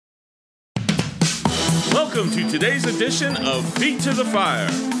Welcome to today's edition of Feet to the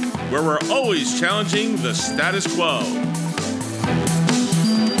Fire, where we're always challenging the status quo.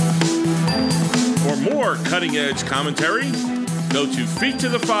 For more cutting-edge commentary, go to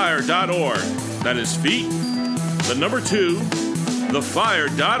feettothefire.org. That is feet, the number 2,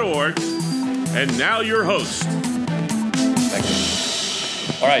 thefire.org. And now your host.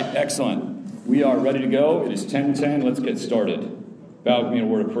 Excellent. All right, excellent. We are ready to go. It is 10:10. Let's get started. Bow with me in a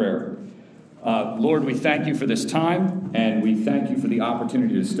word of prayer. Lord, we thank you for this time, and we thank you for the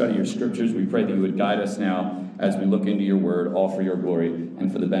opportunity to study your scriptures. We pray that you would guide us now as we look into your word, all for your glory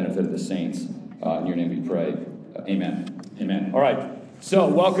and for the benefit of the saints. In your name we pray. Amen. Amen. All right. So,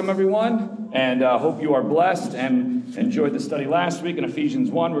 welcome everyone, and hope you are blessed and enjoyed the study last week in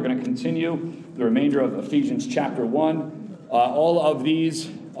Ephesians 1. We're going to continue the remainder of Ephesians chapter 1. All of these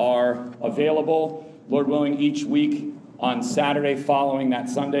are available, Lord willing, each week on Saturday following that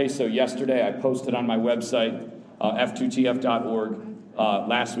Sunday. So yesterday I posted on my website, f2tf.org,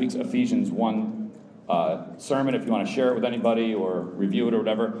 last week's Ephesians 1 sermon, if you want to share it with anybody or review it or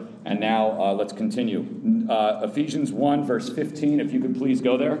whatever. And now let's continue. Ephesians 1, verse 15, if you could please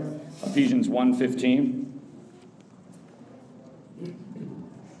go there. Ephesians 1:15.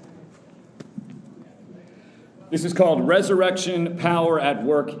 This is called Resurrection Power at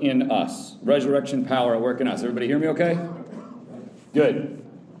Work in Us. Resurrection Power at Work in Us. Everybody hear me okay? Good.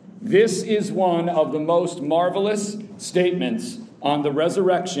 This is one of the most marvelous statements on the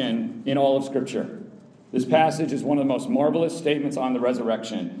resurrection in all of Scripture. This passage is one of the most marvelous statements on the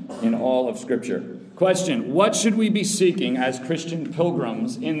resurrection in all of Scripture. Question: what should we be seeking as Christian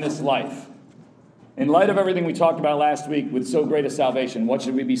pilgrims in this life? In light of everything we talked about last week with so great a salvation, what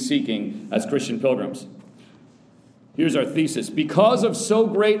should we be seeking as Christian pilgrims? Here's our thesis. Because of so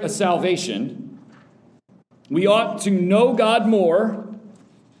great a salvation, we ought to know God more,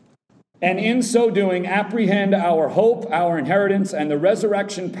 and in so doing, apprehend our hope, our inheritance, and the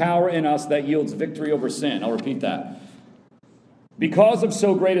resurrection power in us that yields victory over sin. I'll repeat that. Because of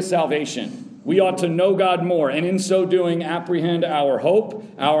so great a salvation, we ought to know God more, and in so doing, apprehend our hope,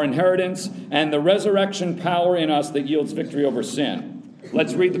 our inheritance, and the resurrection power in us that yields victory over sin.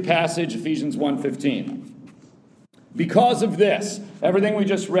 Let's read the passage, Ephesians 1:15. Because of this, everything we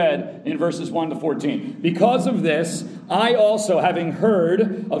just read in verses 1 to 14. Because of this, I also, having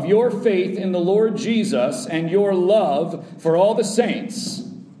heard of your faith in the Lord Jesus and your love for all the saints,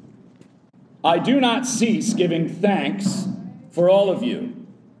 I do not cease giving thanks for all of you,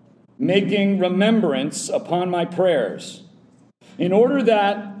 making remembrance upon my prayers, in order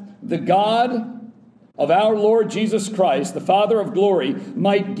that the God of our Lord Jesus Christ, the Father of glory,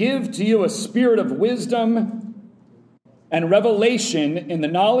 might give to you a spirit of wisdom and revelation in the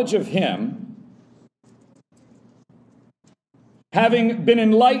knowledge of him, having been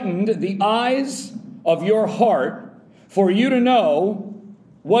enlightened the eyes of your heart, for you to know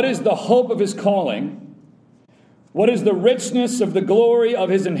what is the hope of his calling, what is the richness of the glory of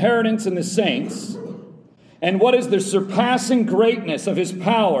his inheritance in the saints, and what is the surpassing greatness of his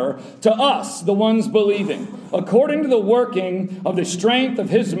power to us, the ones believing, according to the working of the strength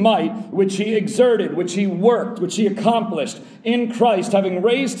of his might, which he exerted, which he worked, which he accomplished in Christ, having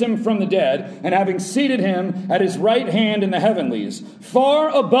raised him from the dead, and having seated him at his right hand in the heavenlies,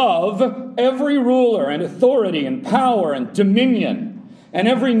 far above every ruler and authority and power and dominion, and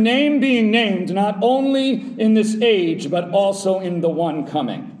every name being named, not only in this age, but also in the one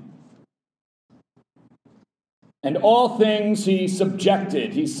coming. And all things he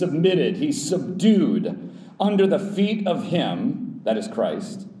subjected, he submitted, he subdued under the feet of him, that is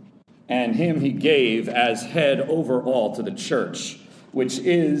Christ, and him he gave as head over all to the church, which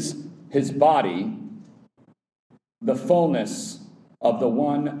is his body, the fullness of the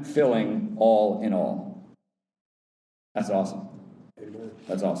one filling all in all. That's awesome.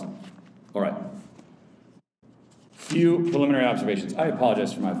 That's awesome. All right. Few preliminary observations. I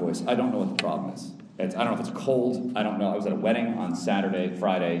apologize for my voice. I don't know what the problem is. I don't know if it's cold. I don't know. I was at a wedding on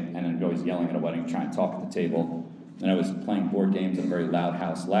Friday, and I'm always yelling at a wedding, trying to talk at the table. And I was playing board games in a very loud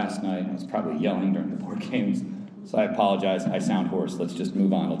house last night. I was probably yelling during the board games. So I apologize. I sound hoarse. Let's just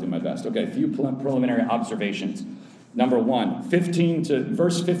move on. I'll do my best. Okay, a few preliminary observations. Number one,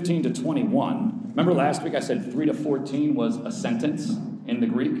 verse 15 to 21. Remember last week I said 3 to 14 was a sentence in the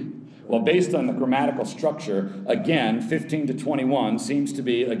Greek? Well, based on the grammatical structure, again, 15 to 21 seems to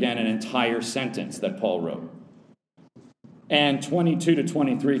be, again, an entire sentence that Paul wrote. And 22 to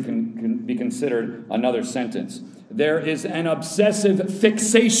 23 can be considered another sentence. There is an obsessive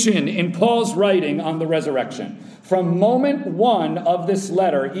fixation in Paul's writing on the resurrection. From moment one of this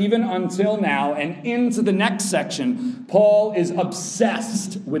letter, even until now, and into the next section, Paul is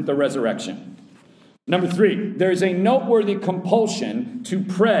obsessed with the resurrection. Number 3, there's a noteworthy compulsion to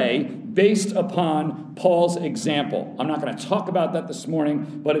pray based upon Paul's example. I'm not going to talk about that this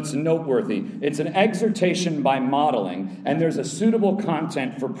morning, but it's noteworthy. It's an exhortation by modeling, and there's a suitable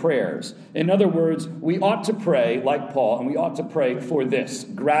content for prayers. In other words, we ought to pray like Paul, and we ought to pray for this: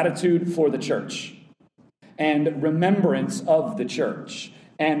 gratitude for the church, and remembrance of the church,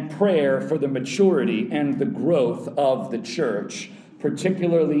 and prayer for the maturity and the growth of the church,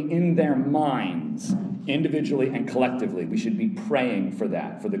 particularly in their minds, individually and collectively. We should be praying for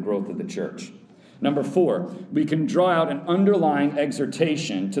that, for the growth of the church. Number 4, we can draw out an underlying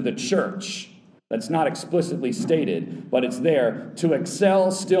exhortation to the church that's not explicitly stated, but it's there, to excel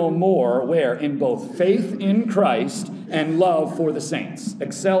still more, where? In both faith in Christ and love for the saints.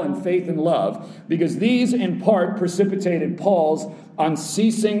 Excel in faith and love, because these in part precipitated Paul's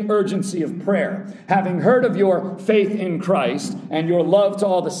unceasing urgency of prayer. Having heard of your faith in Christ and your love to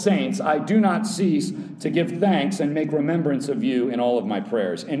all the saints, I do not cease to give thanks and make remembrance of you in all of my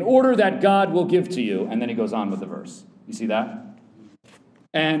prayers, in order that God will give to you. And then he goes on with the verse. You see that?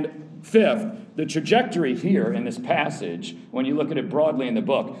 And 5th, the trajectory here in this passage, when you look at it broadly in the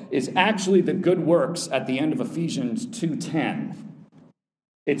book, is actually the good works at the end of Ephesians 2:10.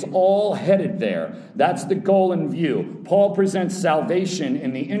 It's all headed there. That's the goal in view. Paul presents salvation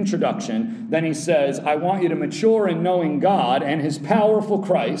in the introduction. Then he says, I want you to mature in knowing God and his powerful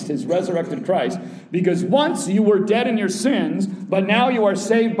Christ, his resurrected Christ, because once you were dead in your sins, but now you are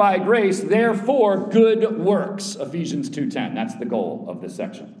saved by grace, therefore good works. Ephesians 2:10. That's the goal of this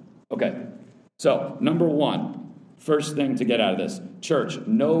section. Okay, so number 1, first thing to get out of this. Church,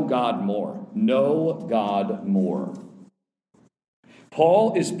 know God more. Know God more.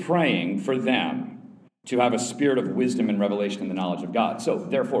 Paul is praying for them to have a spirit of wisdom and revelation in the knowledge of God. So,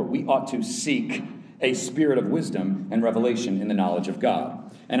 therefore, we ought to seek a spirit of wisdom and revelation in the knowledge of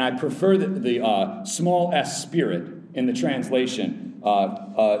God. And I prefer the small s spirit in the translation,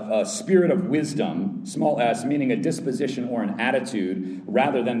 a spirit of wisdom, small s, meaning a disposition or an attitude,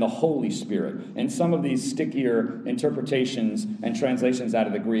 rather than the Holy Spirit. In some of these stickier interpretations and translations out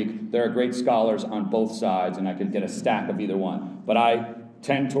of the Greek, there are great scholars on both sides, and I could get a stack of either one. But I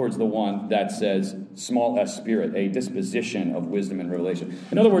tend towards the one that says small s spirit, a disposition of wisdom and revelation.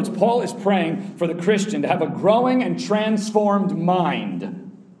 In other words, Paul is praying for the Christian to have a growing and transformed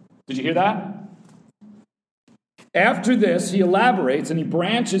mind. Did you hear that? After this, he elaborates and he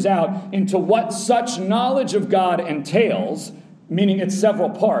branches out into what such knowledge of God entails, meaning it's several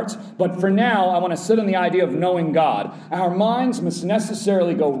parts. But for now, I want to sit on the idea of knowing God. Our minds must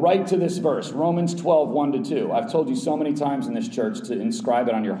necessarily go right to this verse, Romans 12, 1-2. I've told you so many times in this church to inscribe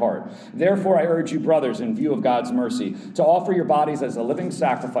it on your heart. Therefore, I urge you, brothers, in view of God's mercy, to offer your bodies as a living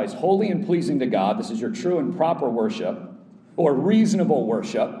sacrifice, holy and pleasing to God. This is your true and proper worship, or reasonable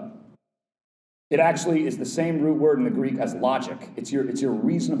worship. It actually is the same root word in the Greek as logic. It's your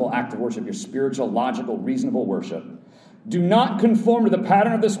reasonable act of worship, your spiritual, logical, reasonable worship. Do not conform to the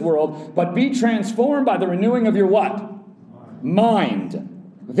pattern of this world, but be transformed by the renewing of your what? Mind.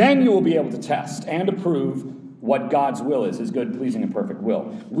 Then you will be able to test and approve what God's will is, his good, pleasing, and perfect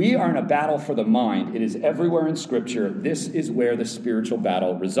will. We are in a battle for the mind. It is everywhere in Scripture. This is where the spiritual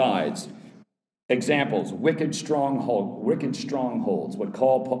battle resides. Examples: wicked strongholds, what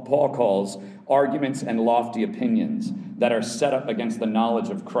Paul calls arguments and lofty opinions that are set up against the knowledge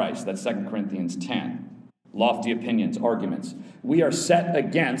of Christ. That's 2 Corinthians 10. Lofty opinions, arguments. We are set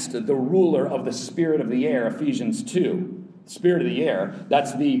against the ruler of the spirit of the air, Ephesians 2. Spirit of the air,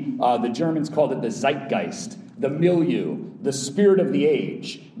 that's the Germans called it the zeitgeist, the milieu, the spirit of the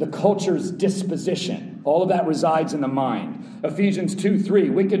age, the culture's disposition. All of that resides in the mind. Ephesians 2:3,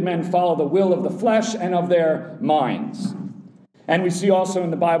 wicked men follow the will of the flesh and of their minds. And we see also in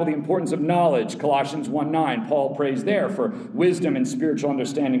the Bible the importance of knowledge. Colossians 1:9, Paul prays there for wisdom and spiritual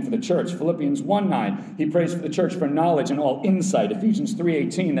understanding for the church. Philippians 1:9, he prays for the church for knowledge and all insight. Ephesians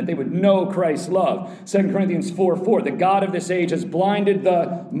 3:18, that they would know Christ's love. 2 Corinthians 4:4, the God of this age has blinded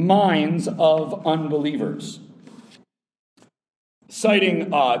the minds of unbelievers.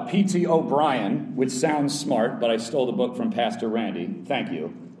 Citing P.T. O'Brien, which sounds smart, but I stole the book from Pastor Randy. Thank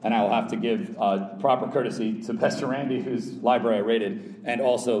you. And I will have to give proper courtesy to Pastor Randy, whose library I rated, and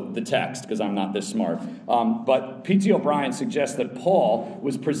also the text, because I'm not this smart. But P.T. O'Brien suggests that Paul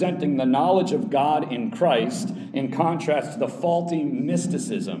was presenting the knowledge of God in Christ in contrast to the faulty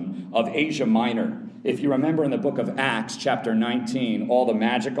mysticism of Asia Minor. If you remember in the book of Acts, chapter 19, all the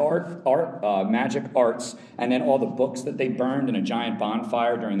magic arts, and then all the books that they burned in a giant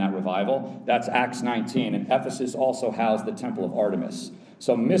bonfire during that revival, that's Acts 19. And Ephesus also housed the temple of Artemis.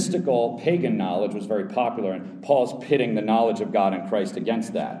 So mystical pagan knowledge was very popular, and Paul's pitting the knowledge of God in Christ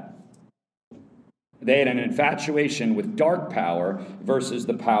against that. They had an infatuation with dark power versus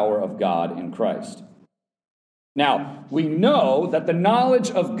the power of God in Christ. Now, we know that the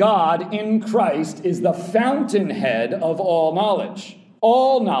knowledge of God in Christ is the fountainhead of all knowledge.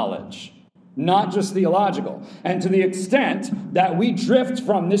 All knowledge, not just theological. And to the extent that we drift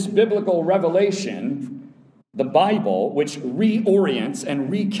from this biblical revelation, the Bible, which reorients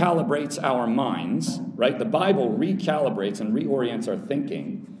and recalibrates our minds, right? The Bible recalibrates and reorients our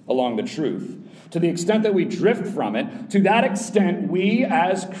thinking along the truth. To the extent that we drift from it, to that extent we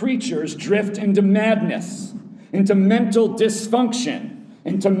as creatures drift into madness, into mental dysfunction,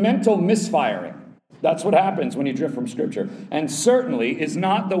 into mental misfiring. That's what happens when you drift from Scripture. And certainly is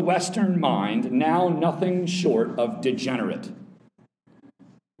not the Western mind now nothing short of degenerate.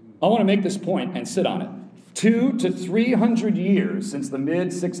 I want to make this point and sit on it. 200 to 300 years since the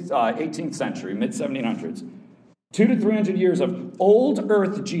mid-18th century, mid-1700s, 200 to 300 years of old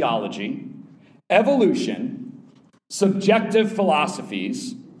earth geology, evolution, subjective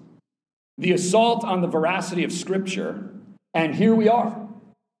philosophies, the assault on the veracity of Scripture, and here we are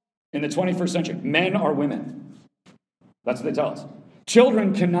in the 21st century. Men are women. That's what they tell us.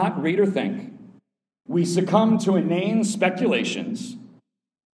 Children cannot read or think. We succumb to inane speculations.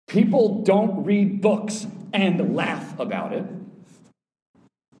 People don't read books and laugh about it.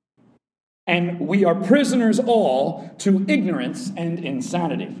 And we are prisoners all to ignorance and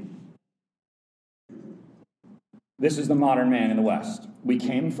insanity. This is the modern man in the West. We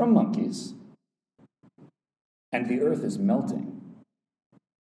came from monkeys, and the earth is melting.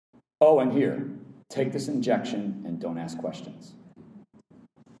 Oh, and here, take this injection and don't ask questions.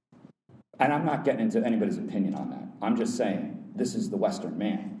 And I'm not getting into anybody's opinion on that. I'm just saying, this is the Western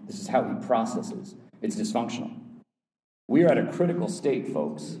man. This is how he processes. It's dysfunctional. We are at a critical state,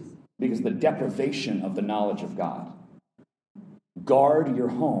 folks, because of the deprivation of the knowledge of God. Guard your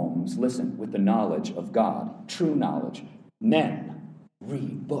homes, listen, with the knowledge of God, true knowledge. Men,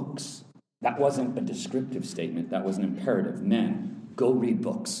 read books. That wasn't a descriptive statement. That was an imperative. Men, go read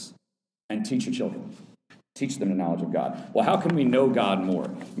books and teach your children. Teach them the knowledge of God. Well, how can we know God more?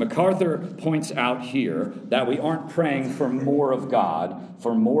 MacArthur points out here that we aren't praying for more of God,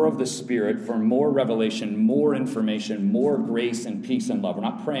 for more of the Spirit, for more revelation, more information, more grace and peace and love. We're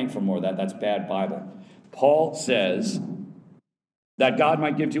not praying for more of that. That's bad Bible. Paul says that God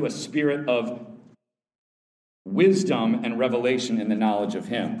might give you a spirit of wisdom and revelation in the knowledge of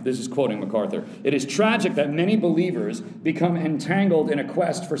Him. This is quoting MacArthur. It is tragic that many believers become entangled in a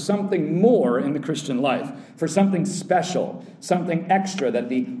quest for something more in the Christian life, for something special, something extra that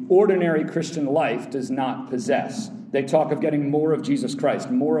the ordinary Christian life does not possess. They talk of getting more of Jesus Christ,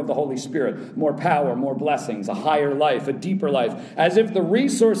 more of the Holy Spirit, more power, more blessings, a higher life, a deeper life, as if the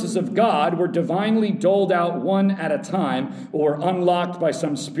resources of God were divinely doled out one at a time or unlocked by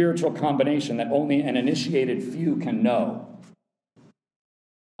some spiritual combination that only an initiated few can know.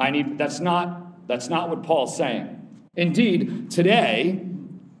 That's not what Paul's saying. Indeed, today,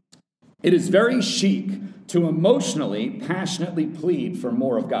 it is very chic to emotionally, passionately plead for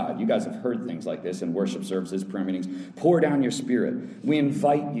more of God. You guys have heard things like this in worship services, prayer meetings. Pour down your Spirit. We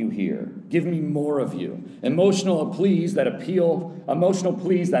invite you here. Give me more of you. Emotional pleas that appeal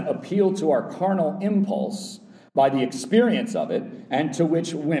to our carnal impulse by the experience of it, and to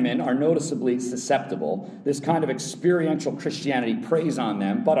which women are noticeably susceptible. This kind of experiential Christianity preys on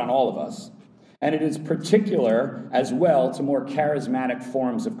them, but on all of us. And it is particular as well to more charismatic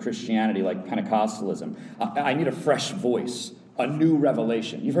forms of Christianity like Pentecostalism. I need a fresh voice, a new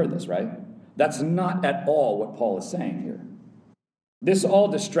revelation. You've heard this, right? That's not at all what Paul is saying here. This all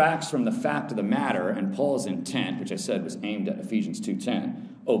distracts from the fact of the matter and Paul's intent, which I said was aimed at Ephesians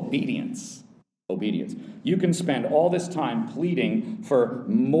 2:10, obedience. Obedience. You can spend all this time pleading for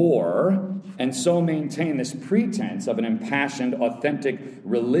more and so maintain this pretense of an impassioned, authentic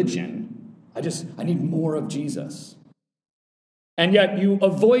religion. I need more of Jesus. And yet you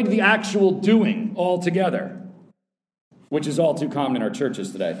avoid the actual doing altogether, which is all too common in our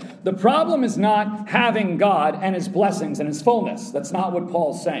churches today. The problem is not having God and His blessings and His fullness. That's not what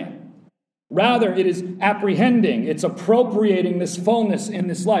Paul's saying. Rather, it is apprehending, it's appropriating this fullness in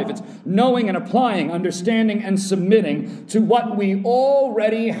this life. It's knowing and applying, understanding and submitting to what we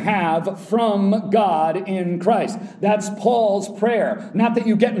already have from God in Christ. That's Paul's prayer. Not that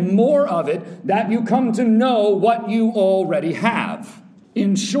you get more of it, that you come to know what you already have.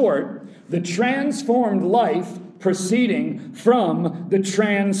 In short, the transformed life proceeding from the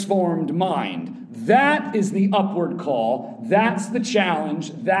transformed mind. That is the upward call. That's the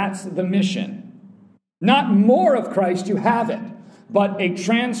challenge. That's the mission. Not more of Christ, you have it, but a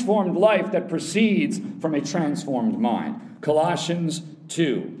transformed life that proceeds from a transformed mind. Colossians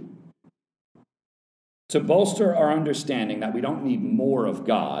 2. To bolster our understanding that we don't need more of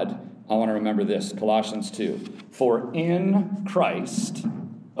God, I want to remember this, Colossians 2. For in Christ,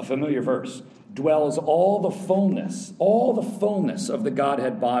 a familiar verse, dwells all the fullness of the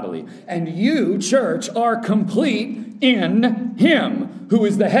Godhead bodily. And you, church, are complete in him, who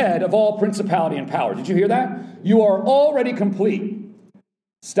is the head of all principality and power. Did you hear that? You are already complete.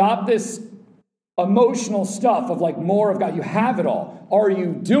 Stop this emotional stuff of like more of God. You have it all. Are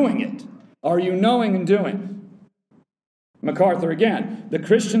you doing it? Are you knowing and doing? MacArthur again, the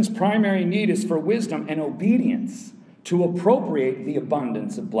Christian's primary need is for wisdom and obedience to appropriate the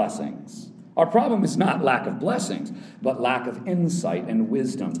abundance of blessings. Our problem is not lack of blessings, but lack of insight and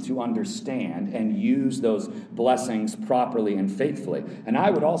wisdom to understand and use those blessings properly and faithfully. And I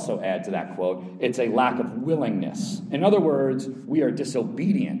would also add to that quote, it's a lack of willingness. In other words, we are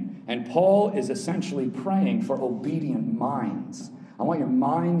disobedient. And Paul is essentially praying for obedient minds. I want your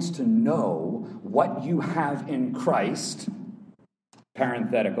minds to know what you have in Christ,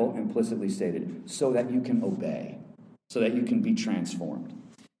 parenthetical, implicitly stated, so that you can obey, so that you can be transformed.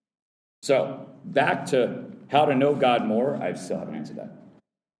 So, back to how to know God more. I still haven't answered that.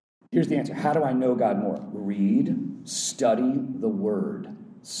 Here's the answer. How do I know God more? Read, study the Word.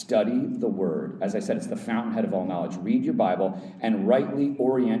 Study the Word. As I said, it's the fountainhead of all knowledge. Read your Bible and rightly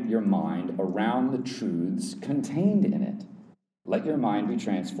orient your mind around the truths contained in it. Let your mind be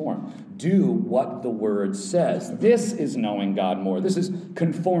transformed. Do what the Word says. This is knowing God more. This is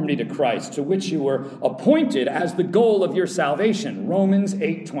conformity to Christ, to which you were appointed as the goal of your salvation. Romans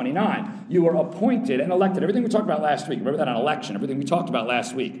 8:29. You were appointed and elected. Everything we talked about last week. Remember that on election. Everything we talked about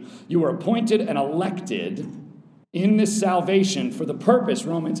last week. You were appointed and elected in this salvation for the purpose,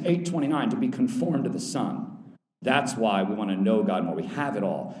 Romans 8:29, to be conformed to the Son. That's why we want to know God more. We have it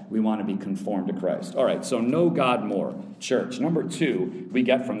all. We want to be conformed to Christ. All right, so know God more, church. Number 2 we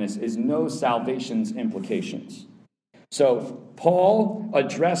get from this is know salvation's implications. So Paul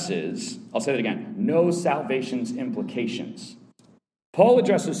addresses, I'll say that again, know salvation's implications. Paul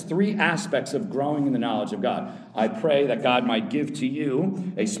addresses 3 aspects of growing in the knowledge of God. I pray that God might give to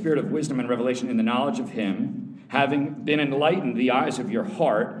you a spirit of wisdom and revelation in the knowledge of him, having been enlightened the eyes of your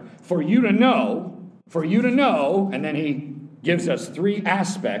heart, for you to know, and then he gives us 3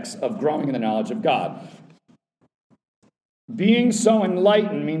 aspects of growing in the knowledge of God. Being so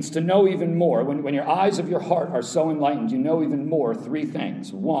enlightened means to know even more. When your eyes of your heart are so enlightened, you know even more 3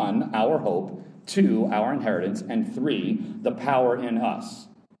 things. 1, our hope. 2, our inheritance. And 3, the power in us.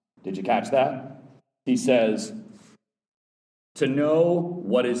 Did you catch that? He says, to know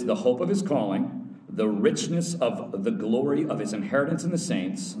what is the hope of his calling, the richness of the glory of his inheritance in the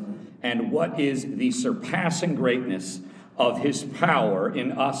saints, and what is the surpassing greatness of his power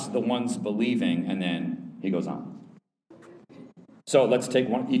in us, the ones believing. And then he goes on. So let's take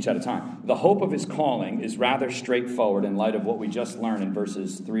one each at a time. The hope of his calling is rather straightforward in light of what we just learned in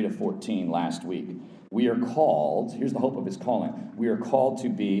verses 3 to 14 last week. We are called, here's the hope of his calling, we are called to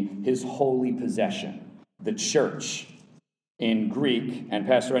be his holy possession, the church. In Greek, and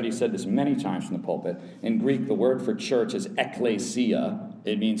Pastor Andy said this many times from the pulpit, in Greek the word for church is ekklesia.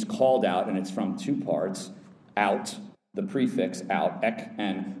 It means called out, and it's from 2 parts, out, the prefix out, ek,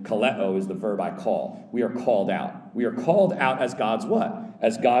 and kaleo is the verb I call. We are called out. We are called out as God's what?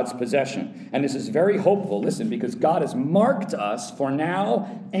 As God's possession. And this is very hopeful, listen, because God has marked us for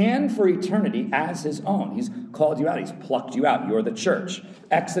now and for eternity as his own. He's called you out. He's plucked you out. You're the church.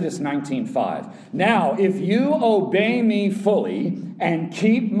 Exodus 19:5. Now, if you obey me fully and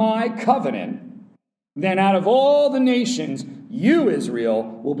keep my covenant, then out of all the nations, you, Israel,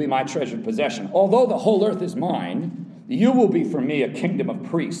 will be my treasured possession. Although the whole earth is mine, you will be for me a kingdom of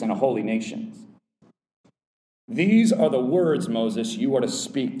priests and a holy nation. These are the words, Moses, you are to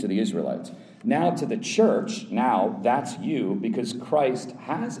speak to the Israelites. Now to the church, now that's you, because Christ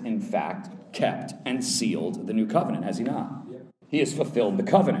has in fact kept and sealed the new covenant, has he not? He has fulfilled the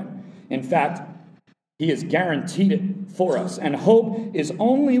covenant. In fact, he has guaranteed it for us. And hope is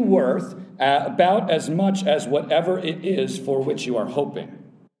only worth about as much as whatever it is for which you are hoping.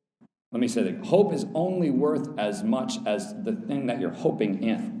 Let me say that hope is only worth as much as the thing that you're hoping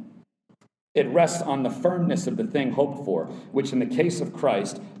in. It rests on the firmness of the thing hoped for, which in the case of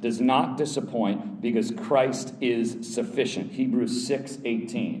Christ does not disappoint because Christ is sufficient. Hebrews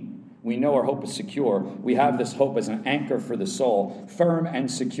 6:18. We know our hope is secure. We have this hope as an anchor for the soul, firm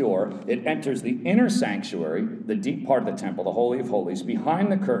and secure. It enters the inner sanctuary, the deep part of the temple, the Holy of Holies,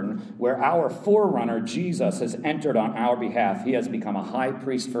 behind the curtain where our forerunner, Jesus, has entered on our behalf. He has become a high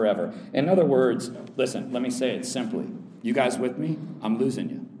priest forever. In other words, listen, let me say it simply. You guys with me? I'm losing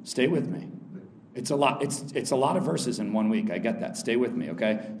you. Stay with me. It's a lot. It's a lot of verses in 1 week. I get that. Stay with me,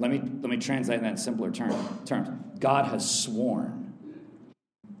 okay? Let me translate that in simpler terms. God has sworn.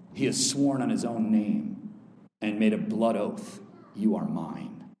 He has sworn on his own name and made a blood oath. You are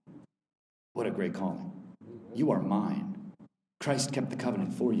mine. What a great calling. You are mine. Christ kept the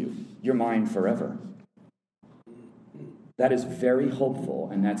covenant for you. You're mine forever. That is very hopeful,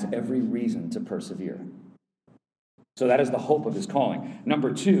 and that's every reason to persevere. So that is the hope of his calling.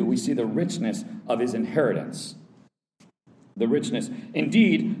 Number 2, we see the richness of his inheritance. The richness.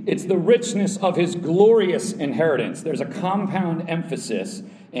 Indeed, it's the richness of his glorious inheritance. There's a compound emphasis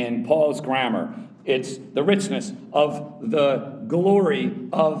in Paul's grammar. It's the richness of the glory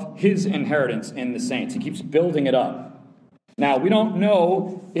of his inheritance in the saints. He keeps building it up. Now, we don't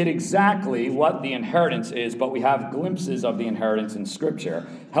know it exactly what the inheritance is, but we have glimpses of the inheritance in Scripture.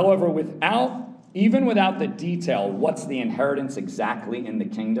 However, even without the detail, what's the inheritance exactly in the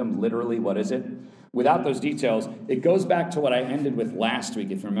kingdom? Literally, what is it? Without those details, it goes back to what I ended with last week,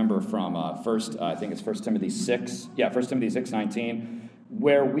 if you remember from 1 Timothy 6. Yeah, 1 Timothy 6:19,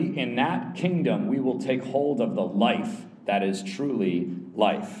 where in that kingdom, we will take hold of the life that is truly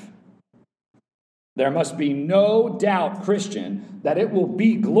life. There must be no doubt, Christian, that it will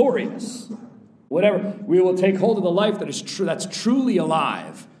be glorious. Whatever, we will take hold of the life that is true, that's truly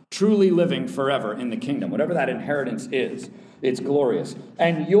alive, truly living forever in the kingdom. Whatever that inheritance is, it's glorious.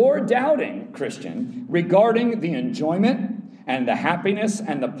 And your doubting, Christian, regarding the enjoyment and the happiness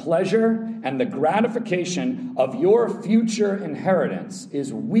and the pleasure and the gratification of your future inheritance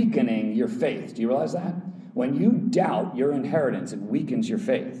is weakening your faith. Do you realize that? When you doubt your inheritance, it weakens your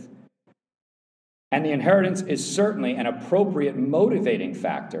faith. And the inheritance is certainly an appropriate motivating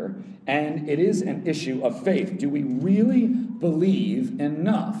factor, and it is an issue of faith. Do we really believe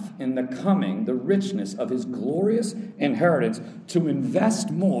enough in the richness of his glorious inheritance to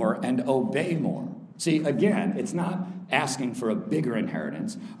invest more and obey more? See, again, it's not asking for a bigger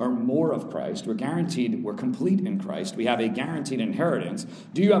inheritance or more of Christ. We're guaranteed, we're complete in Christ. We have a guaranteed inheritance.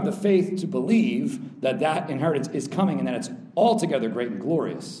 Do you have the faith to believe that that inheritance is coming and that it's altogether great and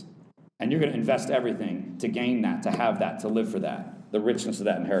glorious? And you're going to invest everything to gain that, to have that, to live for that, the richness of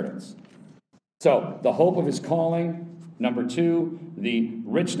that inheritance. So, the hope of his calling. Number 2, the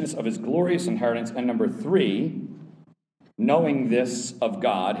richness of his glorious inheritance. And number 3, knowing this of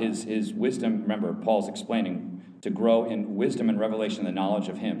God, his wisdom. Remember, Paul's explaining to grow in wisdom and revelation, the knowledge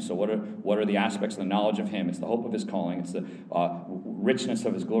of him. So what are the aspects of the knowledge of him? It's the hope of his calling. It's the richness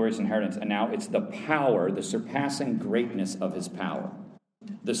of his glorious inheritance. And now it's the power, the surpassing greatness of his power.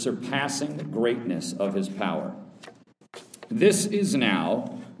 The surpassing greatness of his power. This is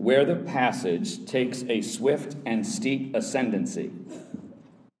now where the passage takes a swift and steep ascendancy.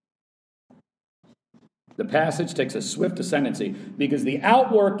 The passage takes a swift ascendancy because the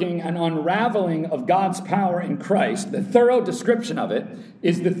outworking and unraveling of God's power in Christ, the thorough description of it,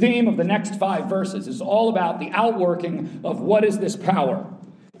 is the theme of the next 5 verses. It's all about the outworking of what is this power.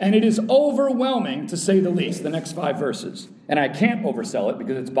 And it is overwhelming, to say the least, the next 5 verses. And I can't oversell it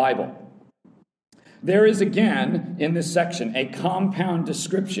because it's Bible. There is, again, in this section, a compound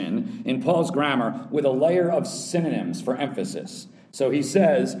description in Paul's grammar with a layer of synonyms for emphasis. So he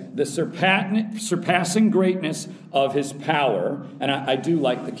says, the surpassing greatness of his power, and I do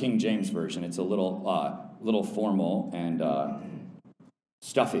like the King James Version. It's a little formal and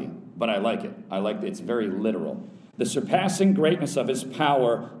stuffy, but I like it. It's very literal. The surpassing greatness of his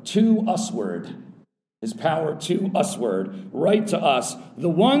power to usward. His power to usward, right to us, the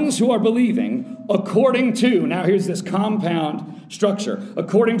ones who are believing according to, now here's this compound structure,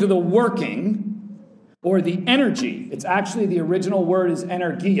 according to the working or the energy. It's actually, the original word is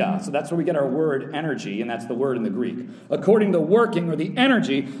energia, so that's where we get our word energy, and that's the word in the Greek. According to the working or the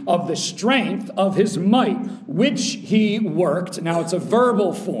energy of the strength of his might, which he worked. Now it's a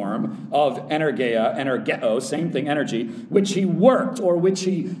verbal form of energeo, same thing, energy, which he worked or which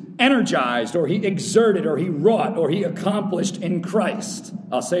he energized or he exerted or he wrought or he accomplished in Christ.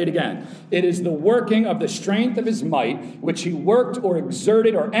 I'll say it again. It is the working of the strength of his might, which he worked or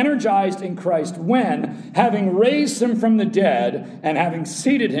exerted or energized in Christ when, having raised him from the dead and having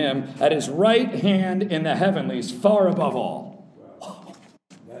seated him at his right hand in the heavenlies, far above all. Wow.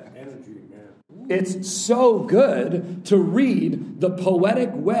 That energy, man. It's so good to read the poetic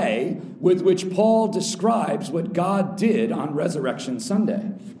way with which Paul describes what God did on Resurrection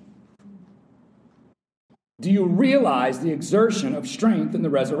Sunday. Do you realize the exertion of strength in the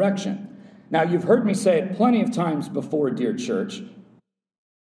resurrection? Now, you've heard me say it plenty of times before, dear church,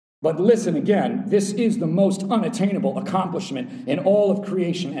 but listen again, this is the most unattainable accomplishment in all of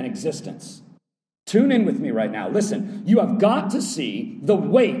creation and existence. Tune in with me right now. Listen, you have got to see the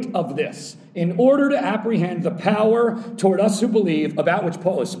weight of this in order to apprehend the power toward us who believe about which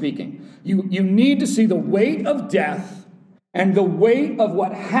Paul is speaking. You need to see the weight of death and the weight of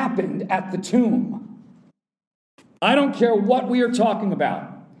what happened at the tomb. I don't care what we are talking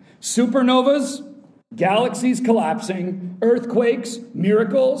about. Supernovas, galaxies collapsing, earthquakes,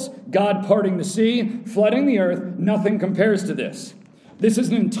 miracles, God parting the sea, flooding the earth, nothing compares to this. This is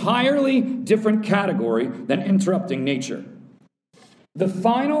an entirely different category than interrupting nature. The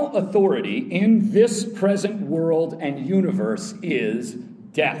final authority in this present world and universe is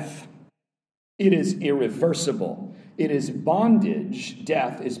death. It is irreversible. It is bondage.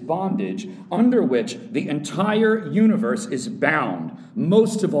 Death is bondage under which the entire universe is bound.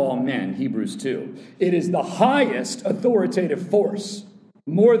 Most of all men, Hebrews 2. It is the highest authoritative force,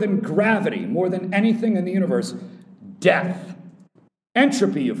 more than gravity, more than anything in the universe, death.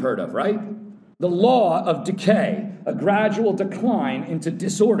 Entropy you've heard of, right? The law of decay, a gradual decline into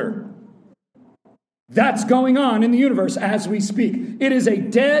disorder. That's going on in the universe as we speak. It is a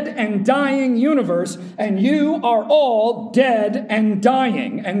dead and dying universe, and you are all dead and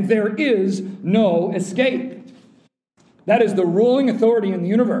dying, and there is no escape. That is the ruling authority in the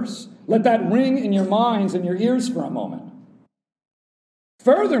universe. Let that ring in your minds and your ears for a moment.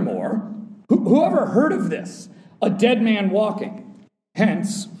 Furthermore, who ever heard of this? A dead man walking.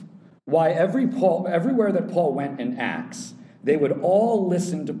 Hence, why everywhere that Paul went in Acts, they would all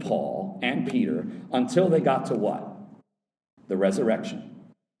listen to Paul and Peter until they got to what? The resurrection.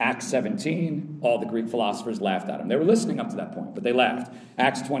 Acts 17, all the Greek philosophers laughed at him. They were listening up to that point, but they laughed.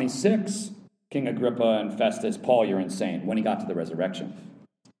 Acts 26, King Agrippa and Festus, Paul, you're insane, when he got to the resurrection.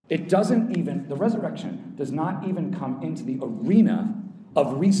 The resurrection does not even come into the arena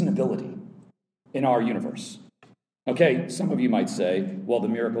of reasonability in our universe. Okay, some of you might say, well, the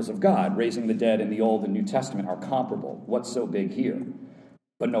miracles of God, raising the dead in the Old and New Testament, are comparable. What's so big here?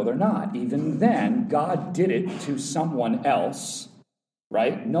 But no, they're not. Even then, God did it to someone else,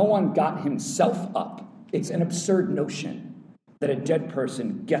 right? No one got himself up. It's an absurd notion that a dead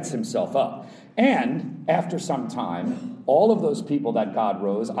person gets himself up. And after some time, all of those people that God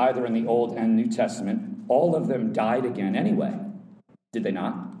rose, either in the Old and New Testament, all of them died again anyway. Did they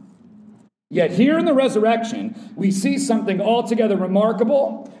not? Yet here in the resurrection, we see something altogether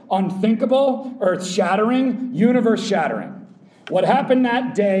remarkable, unthinkable, earth-shattering, universe-shattering. What happened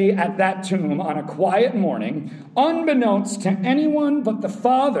that day at that tomb on a quiet morning, unbeknownst to anyone but the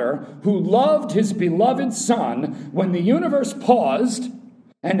Father who loved his beloved Son, when the universe paused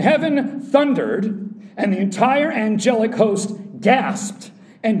and heaven thundered and the entire angelic host gasped,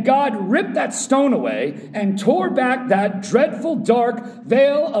 and God ripped that stone away and tore back that dreadful dark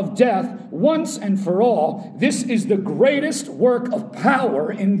veil of death once and for all. This is the greatest work of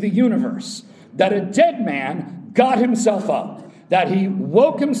power in the universe. That a dead man got himself up. That he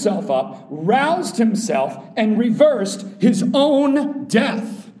woke himself up, roused himself, and reversed his own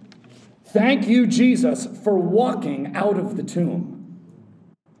death. Thank you, Jesus, for walking out of the tomb.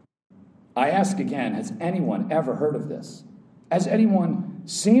 I ask again, has anyone ever heard of this? Has anyone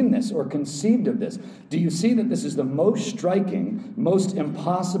seen this or conceived of this? Do you see that this is the most striking, most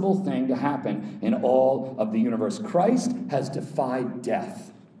impossible thing to happen in all of the universe? Christ has defied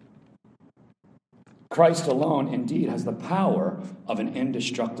death. Christ alone, indeed, has the power of an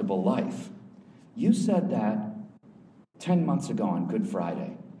indestructible life. You said that 10 months ago on Good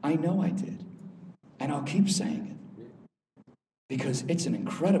Friday. I know I did. And I'll keep saying it. Because it's an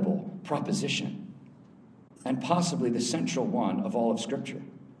incredible proposition. And possibly the central one of all of Scripture.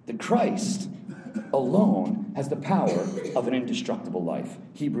 That Christ alone has the power of an indestructible life.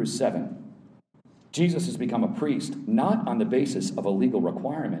 Hebrews 7. Jesus has become a priest not on the basis of a legal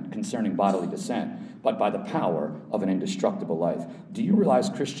requirement concerning bodily descent, but by the power of an indestructible life. Do you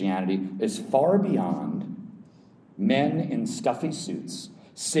realize Christianity is far beyond men in stuffy suits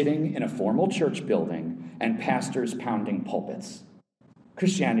sitting in a formal church building and pastors pounding pulpits?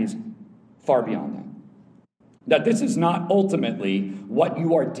 Christianity is far beyond that. That this is not ultimately what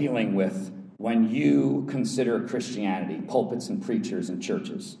you are dealing with when you consider Christianity, pulpits and preachers and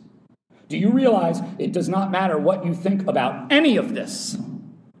churches. Do you realize it does not matter what you think about any of this?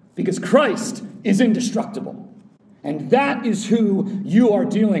 Because Christ is indestructible. And that is who you are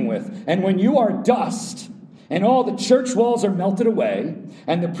dealing with. And when you are dust, and all the church walls are melted away,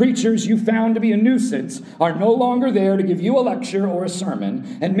 and the preachers you found to be a nuisance are no longer there to give you a lecture or a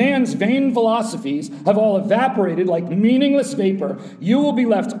sermon, and man's vain philosophies have all evaporated like meaningless vapor, you will be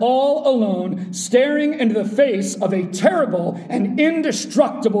left all alone, staring into the face of a terrible and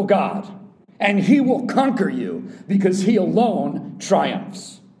indestructible God. And he will conquer you because he alone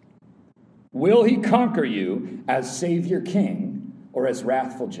triumphs. Will he conquer you as Savior King or as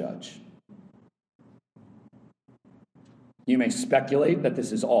wrathful judge? You may speculate that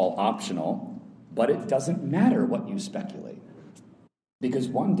this is all optional, but it doesn't matter what you speculate, because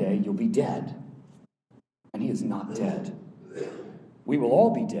one day you'll be dead, and he is not dead. We will all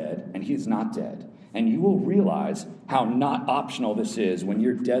be dead, and he is not dead. And you will realize how not optional this is when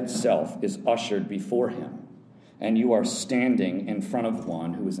your dead self is ushered before him, and you are standing in front of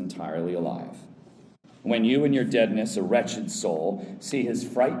one who is entirely alive. When you in your deadness, a wretched soul, see his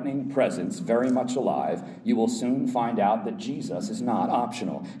frightening presence very much alive, you will soon find out that Jesus is not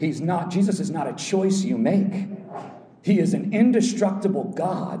optional. Jesus is not a choice you make. He is an indestructible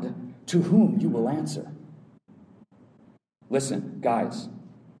God to whom you will answer. Listen, guys,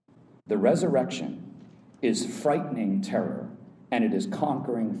 the resurrection is frightening terror, and it is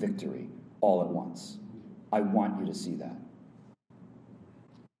conquering victory all at once. I want you to see that.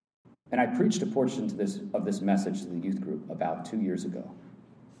 And I preached a portion of this message to the youth group about 2 years ago.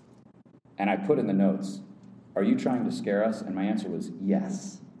 And I put in the notes, are you trying to scare us? And my answer was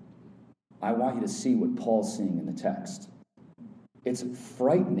yes. I want you to see what Paul's seeing in the text. It's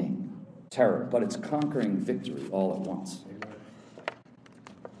frightening terror, but it's conquering victory all at once.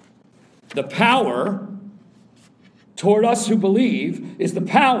 The power toward us who believe is the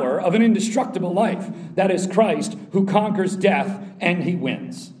power of an indestructible life. That is Christ, who conquers death and he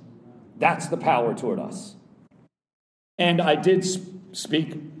wins. That's the power toward us. And I did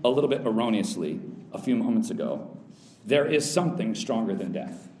speak a little bit erroneously a few moments ago. There is something stronger than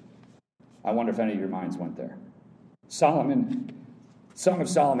death. I wonder if any of your minds went there. Song of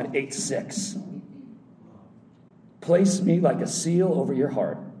Solomon 8:6. Place me like a seal over your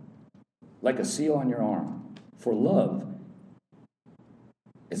heart, like a seal on your arm, for love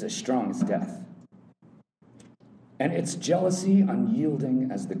is as strong as death, and its jealousy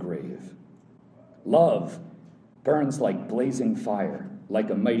unyielding as the grave. Love burns like blazing fire, like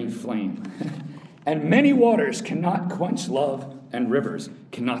a mighty flame, and many waters cannot quench love, and rivers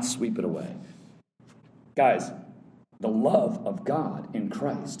cannot sweep it away. Guys, the love of God in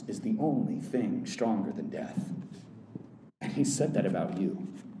Christ is the only thing stronger than death. And he said that about you.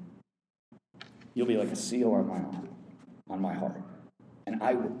 You'll be like a seal on my arm, on my heart, and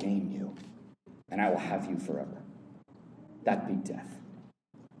I will gain you, and I will have you forever. That beat death.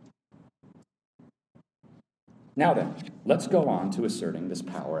 Now then, let's go on to asserting this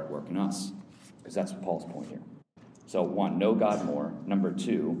power at work in us, because that's Paul's point here. So 1, know God more.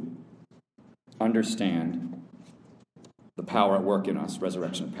 2, understand the power at work in us,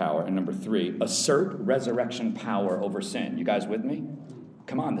 resurrection power. And 3, assert resurrection power over sin. You guys with me?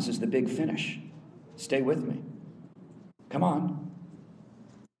 Come on, this is the big finish. Stay with me. Come on.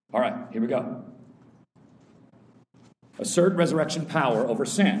 All right, here we go. Assert resurrection power over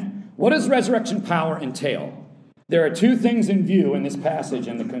sin. What does resurrection power entail? There are 2 things in view in this passage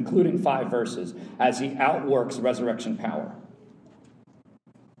in the concluding 5 verses as he outworks resurrection power.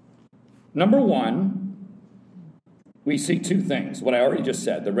 Number 1, we see 2 things. What I already just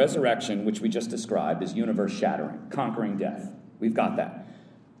said, the resurrection, which we just described, is universe-shattering, conquering death. We've got that.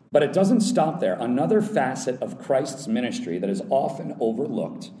 But it doesn't stop there. Another facet of Christ's ministry that is often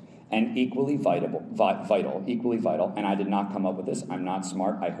overlooked and equally vital, and I did not come up with this. I'm not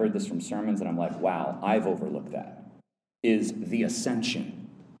smart. I heard this from sermons, and I'm like, wow, I've overlooked that, is the ascension.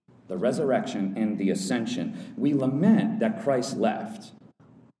 The resurrection and the ascension. We lament that Christ left.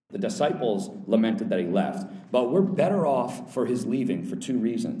 The disciples lamented that he left, but we're better off for his leaving for 2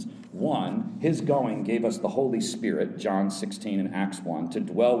 reasons. 1, his going gave us the Holy Spirit, John 16 and Acts 1, to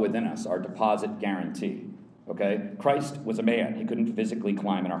dwell within us, our deposit guarantee. Okay? Christ was a man. He couldn't physically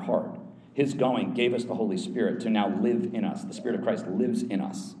climb in our heart. His going gave us the Holy Spirit to now live in us. The Spirit of Christ lives in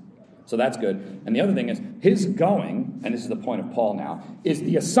us. So that's good. And the other thing is, his going, and this is the point of Paul now, is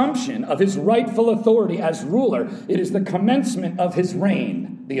the assumption of his rightful authority as ruler. It is the commencement of his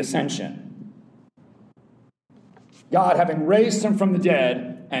reign, the ascension. God, having raised him from the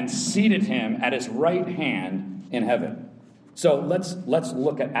dead and seated him at his right hand in heaven. So let's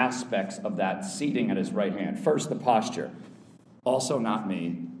look at aspects of that seating at his right hand. First, the posture. Also not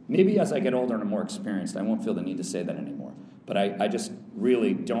me. Maybe as I get older and more experienced, I won't feel the need to say that anymore. But I just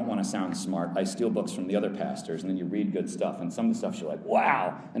really don't want to sound smart. I steal books from the other pastors, and then you read good stuff, and some of the stuff you're like,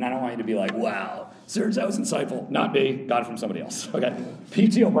 wow. And I don't want you to be like, wow, Serge, that was insightful. Not me. Got it from somebody else. Okay?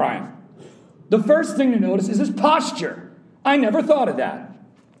 P.T. O'Brien. The first thing to notice is his posture. I never thought of that.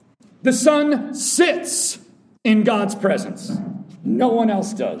 The Son sits in God's presence. No one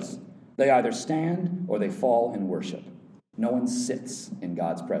else does. They either stand or they fall in worship. No one sits in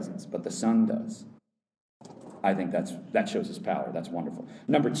God's presence, but the Son does. I think that shows his power. That's wonderful.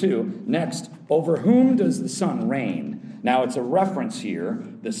 Number 2, next, over whom does the Son reign? Now, it's a reference here,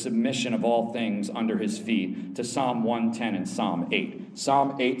 the submission of all things under his feet, to Psalm 110 and Psalm 8.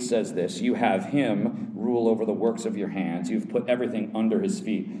 Psalm 8 says this, you have him rule over the works of your hands. You've put everything under his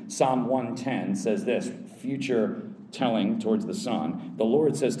feet. Psalm 110 says this, future telling towards the Son. The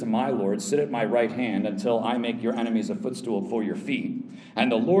Lord says to my Lord, sit at my right hand until I make your enemies a footstool for your feet.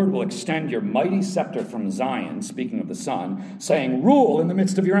 And the Lord will extend your mighty scepter from Zion, speaking of the Son, saying, rule in the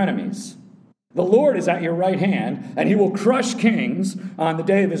midst of your enemies. The Lord is at your right hand, and he will crush kings on the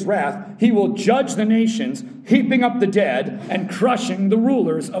day of his wrath. He will judge the nations, heaping up the dead and crushing the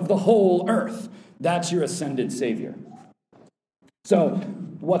rulers of the whole earth. That's your ascended Savior. So,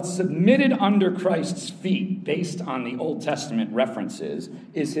 what's submitted under Christ's feet, based on the Old Testament references,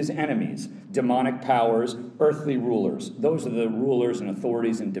 is his enemies, demonic powers, earthly rulers. Those are the rulers and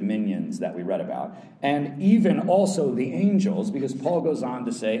authorities and dominions that we read about. And even also the angels, because Paul goes on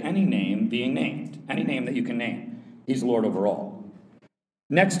to say, any name being named, any name that you can name, he's Lord over all.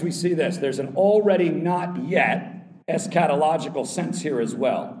 Next, we see this. There's an already not yet eschatological sense here as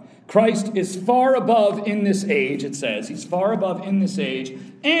well. Christ is far above in this age, it says. He's far above in this age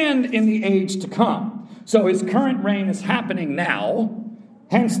and in the age to come. So his current reign is happening now,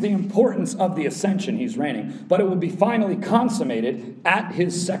 hence the importance of the ascension he's reigning. But it will be finally consummated at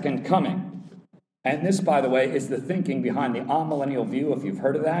his second coming. And this, by the way, is the thinking behind the amillennial view, if you've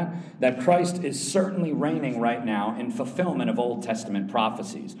heard of that Christ is certainly reigning right now in fulfillment of Old Testament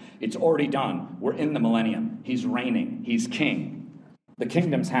prophecies. It's already done. We're in the millennium. He's reigning. He's king. The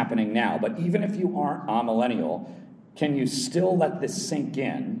kingdom's happening now. But even if you aren't amillennial, can you still let this sink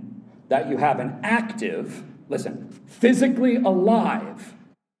in that you have an active, listen, physically alive?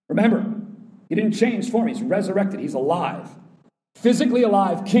 Remember, he didn't change form. He's resurrected. He's alive. Physically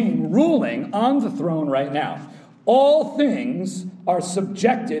alive king ruling on the throne right now. All things are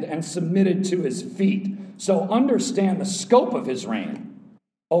subjected and submitted to his feet. So understand the scope of his reign.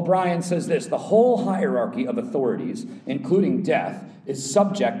 O'Brien says this, the whole hierarchy of authorities, including death, is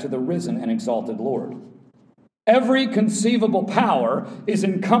subject to the risen and exalted Lord. Every conceivable power is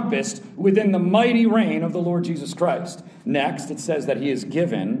encompassed within the mighty reign of the Lord Jesus Christ. Next, it says that he is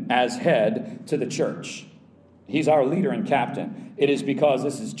given as head to the church. He's our leader and captain. It is because,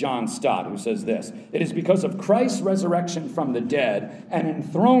 this is John Stott who says this, it is because of Christ's resurrection from the dead and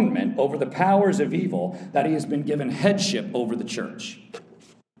enthronement over the powers of evil that he has been given headship over the church.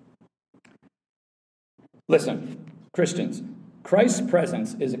 Listen, Christians, Christ's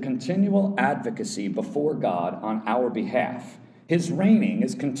presence is a continual advocacy before God on our behalf. His reigning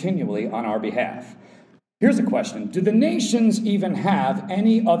is continually on our behalf. Here's a question. Do the nations even have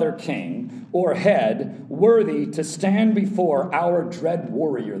any other king or head worthy to stand before our dread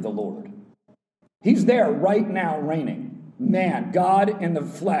warrior, the Lord? He's there right now reigning. Man, God in the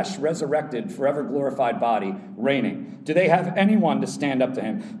flesh, resurrected, forever glorified body, reigning. Do they have anyone to stand up to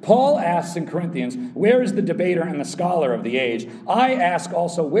him? Paul asks in Corinthians, where is the debater and the scholar of the age? I ask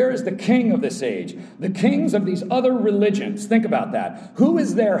also, where is the king of this age? The kings of these other religions, think about that. Who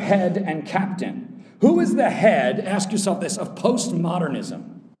is their head and captain? Who is the head, ask yourself this, of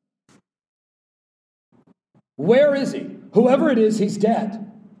postmodernism? Where is he? Whoever it is, he's dead.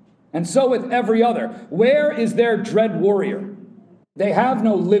 And so with every other. Where is their dread warrior? They have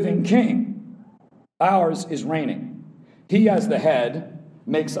no living king. Ours is reigning. He as the head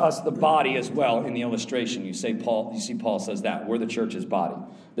makes us the body as well in the illustration. You see Paul says that. We're the church's body.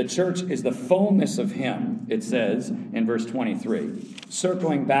 The church is the fullness of him, it says in verse 23.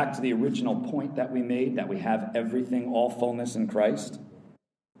 Circling back to the original point that we made, that we have everything, all fullness in Christ.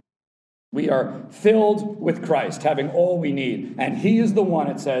 We are filled with Christ, having all we need. And he is the one,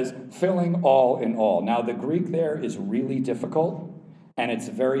 it says, filling all in all. Now, the Greek there is really difficult, and it's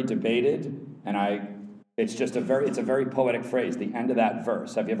very debated, and it's a very poetic phrase, the end of that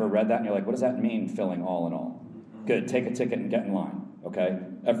verse. Have you ever read that? And you're like, what does that mean, filling all in all? Good, take a ticket and get in line, okay?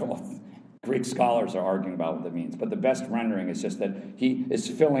 Greek scholars are arguing about what that means, but the best rendering is just that he is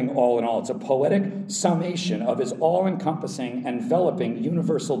filling all in all. It's a poetic summation of his all-encompassing, enveloping,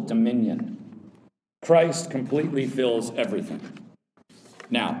 universal dominion. Christ completely fills everything.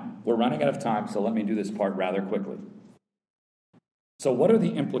 Now, we're running out of time, so let me do this part rather quickly. So what are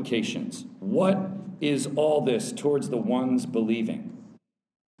the implications? What is all this towards the ones believing?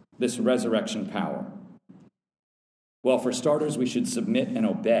 This resurrection power. Well, for starters, we should submit and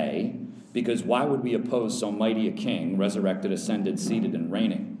obey, because why would we oppose so mighty a king, resurrected, ascended, seated, and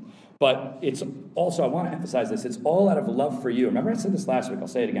reigning? But it's also, I want to emphasize this, it's all out of love for you. Remember I said this last week, I'll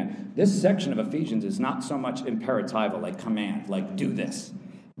say it again. This section of Ephesians is not so much imperatival, like command, like do this.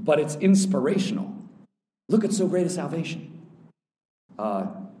 But it's inspirational. Look at so great a salvation.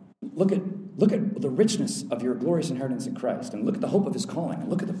 Look at the richness of your glorious inheritance in Christ, and look at the hope of his calling, and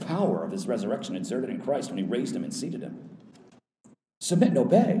look at the power of his resurrection exerted in Christ when he raised him and seated him. Submit and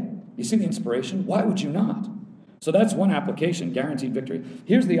obey. You see the inspiration? Why would you not? So that's one application, guaranteed victory.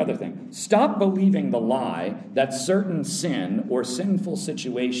 Here's the other thing. Stop believing the lie that certain sin or sinful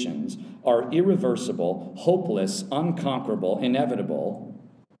situations are irreversible, hopeless, unconquerable, inevitable,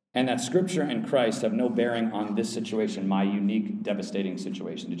 and that Scripture and Christ have no bearing on this situation, my unique, devastating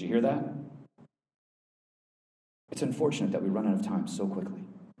situation. Did you hear that? It's unfortunate that we run out of time so quickly,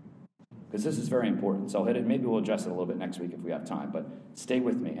 because this is very important. So I'll hit it. Maybe we'll address it a little bit next week if we have time, but stay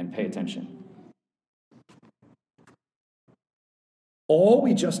with me and pay attention. All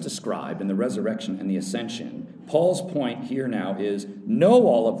we just described in the resurrection and the ascension, Paul's point here now is, know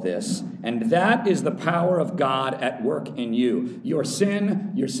all of this, and that is the power of God at work in you. Your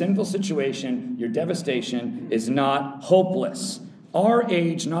sin, your sinful situation, your devastation is not hopeless. Our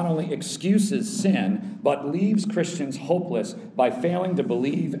age not only excuses sin, but leaves Christians hopeless by failing to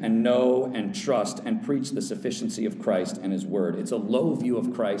believe and know and trust and preach the sufficiency of Christ and his word. It's a low view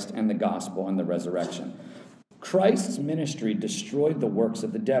of Christ and the gospel and the resurrection. Christ's ministry destroyed the works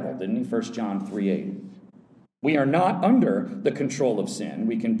of the devil, didn't he? 1 John 3:8. We are not under the control of sin.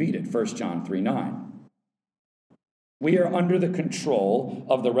 We can beat it, 1 John 3:9. We are under the control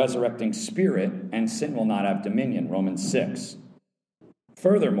of the resurrecting Spirit, and sin will not have dominion, Romans 6.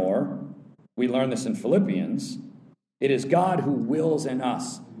 Furthermore, we learn this in Philippians, it is God who wills in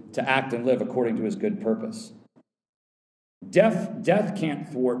us to act and live according to his good purpose. Death can't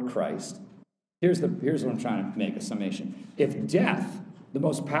thwart Christ. Here's what I'm trying to make, a summation. If death, the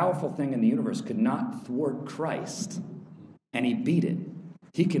most powerful thing in the universe, could not thwart Christ, and he beat it,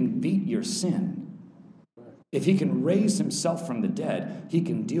 he can beat your sin. If he can raise himself from the dead, he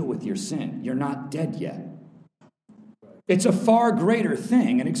can deal with your sin. You're not dead yet. It's a far greater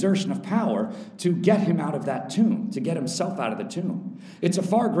thing, an exertion of power, to get him out of that tomb, to get himself out of the tomb. It's a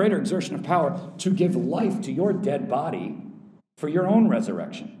far greater exertion of power to give life to your dead body for your own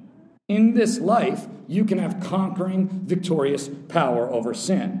resurrection. In this life, you can have conquering, victorious power over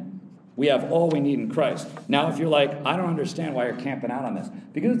sin. We have all we need in Christ. Now, if you're like, I don't understand why you're camping out on this,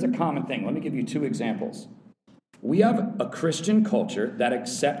 because it's a common thing. Let me give you two examples. We have a Christian culture that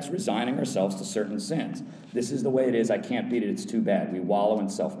accepts resigning ourselves to certain sins. This is the way it is. I can't beat it. It's too bad. We wallow in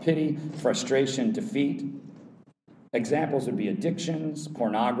self-pity, frustration, defeat. Examples would be addictions,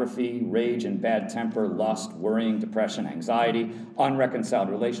 pornography, rage and bad temper, lust, worrying, depression, anxiety, unreconciled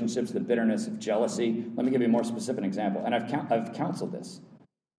relationships, the bitterness of jealousy. Let me give you a more specific example. And I've counseled this.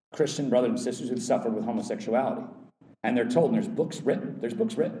 Christian brothers and sisters who've suffered with homosexuality. And they're told, and there's books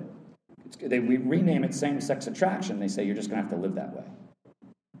written. We rename it same-sex attraction. They say, you're just going to have to live that way.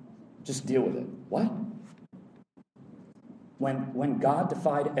 Just deal with it. What? When God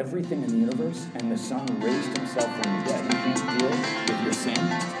defied everything in the universe and the Son raised himself from the dead, you can't deal with your sin?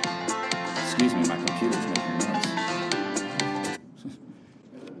 Excuse me, my computer's making noise.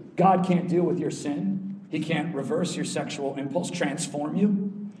 God can't deal with your sin. He can't reverse your sexual impulse, transform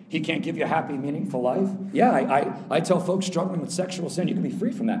you. He can't give you a happy, meaningful life. Yeah, I tell folks struggling with sexual sin, you can be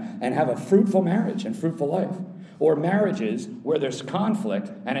free from that and have a fruitful marriage and fruitful life. Or marriages where there's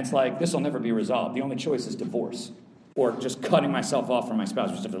conflict and it's like, this will never be resolved. The only choice is divorce. Or just cutting myself off from my spouse.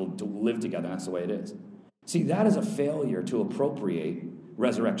 We just have to live together. That's the way it is. See, that is a failure to appropriate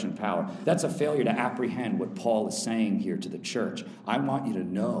resurrection power. That's a failure to apprehend what Paul is saying here to the church. I want you to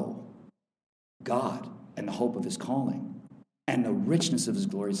know God and the hope of his calling and the richness of his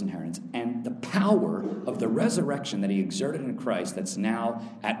glorious inheritance and the power of the resurrection that he exerted in Christ that's now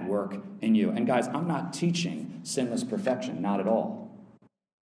at work in you. And guys, I'm not teaching sinless perfection, not at all.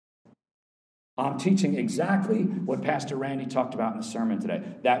 I'm teaching exactly what Pastor Randy talked about in the sermon today,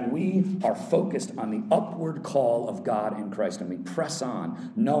 that we are focused on the upward call of God in Christ, and we press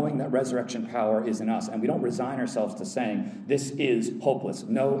on knowing that resurrection power is in us, and we don't resign ourselves to saying, this is hopeless.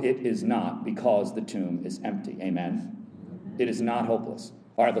 No, it is not, because the tomb is empty. Amen? It is not hopeless.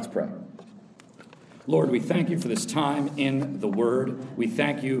 All right, let's pray. Lord, we thank you for this time in the Word. We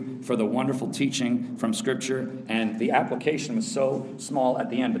thank you for the wonderful teaching from Scripture. And the application was so small at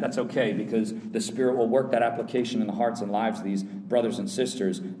the end, but that's okay because the Spirit will work that application in the hearts and lives of these brothers and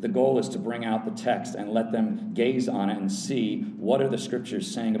sisters. The goal is to bring out the text and let them gaze on it and see what are the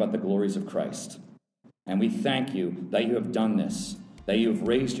Scriptures saying about the glories of Christ. And we thank you that you have done this, that you have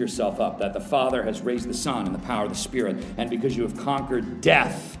raised yourself up, that the Father has raised the Son in the power of the Spirit. And because you have conquered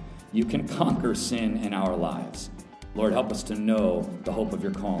death, you can conquer sin in our lives. Lord, help us to know the hope of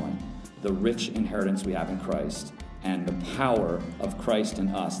your calling, the rich inheritance we have in Christ, and the power of Christ in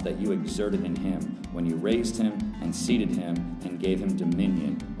us that you exerted in him when you raised him and seated him and gave him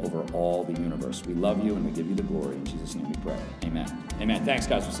dominion over all the universe. We love you and we give you the glory. In Jesus' name we pray. Amen. Amen. Thanks,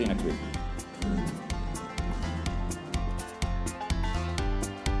 guys. We'll see you next week.